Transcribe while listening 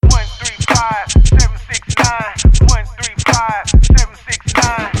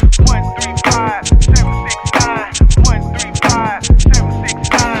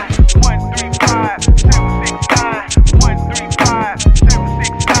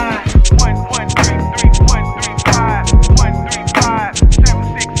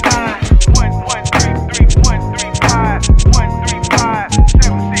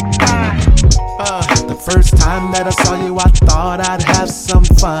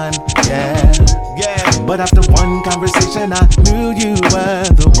one, yeah. But after one conversation, I knew you were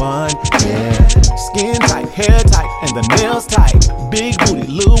the one, yeah. Skin tight, hair tight, and the nails tight. Big booty,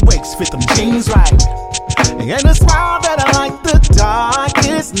 little waist, fit them jeans right. And a smile that I like the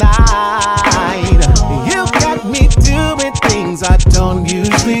darkest night. You got me doing things I don't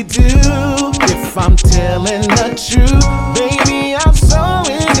usually do. If I'm telling the truth, baby, I'm so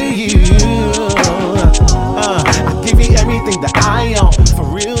into you. I give you everything that I own, for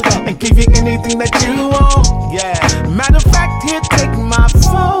real though, and give you anything that you want, yeah. Matter of fact, here, take my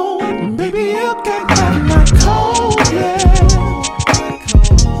phone. Baby, you can have my code, yeah.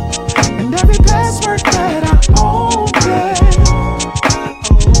 And every password that I own, yeah.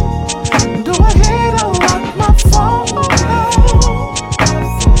 Go ahead and lock my phone,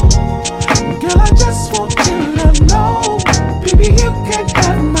 girl, I just want you to know, baby, you can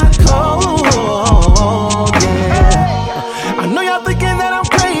have my code, yeah. I know y'all thinking that I'm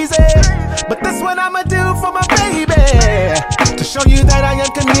crazy, but that's what I'ma do for my baby. To show you that I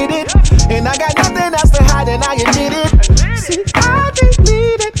am committed, and I got nothing else to hide, and I admit it. See, I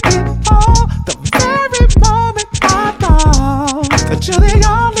deleted it all the very moment I thought that you're the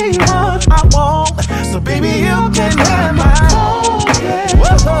only one I want. So baby, you can have my code, yeah.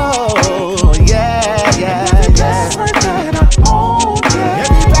 Whoa, yeah, yeah, every password that I own, yeah.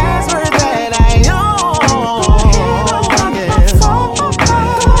 Every password that I own. Go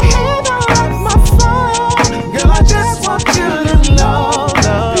ahead and lock my phone. Girl, I just want you to know,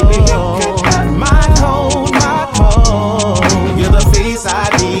 baby, you can have my code, my code. You're the face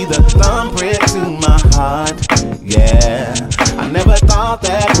ID, the thumbprint to my heart, yeah. I never thought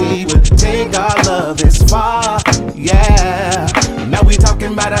that we would take our love this far, yeah. Now we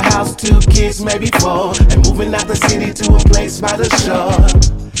talking about a house, 2 kids, maybe 4, and moving out the city to a place by the shore.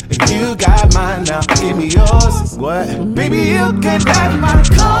 If you got mine now, give me yours. What? Baby, you can have my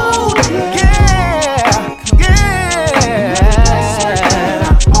code, yeah, yeah.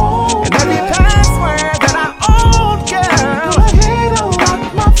 And every password that I own, girl, go ahead and lock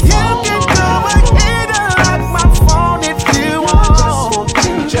my phone. You can go ahead and lock my phone if you want.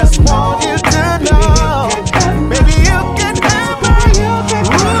 Just want you to know, baby, you can have my,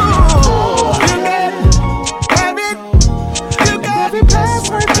 ooh, you can have it. You got every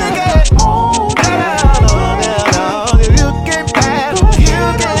password that I own, you can have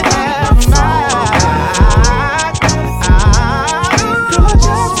mine. Girl, I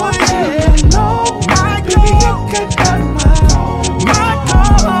just want you to know, my baby, you can have my code,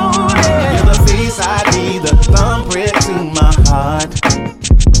 yeah. You're the face ID, the thumbprint to my heart,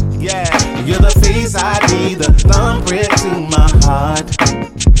 yeah. You're the face ID, the thumbprint to my heart.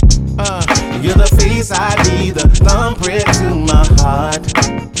 You're the face ID, the thumbprint to my heart.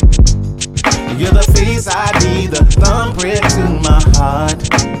 You're the face ID, the thumbprint to my heart,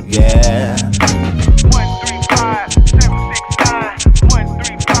 yeah.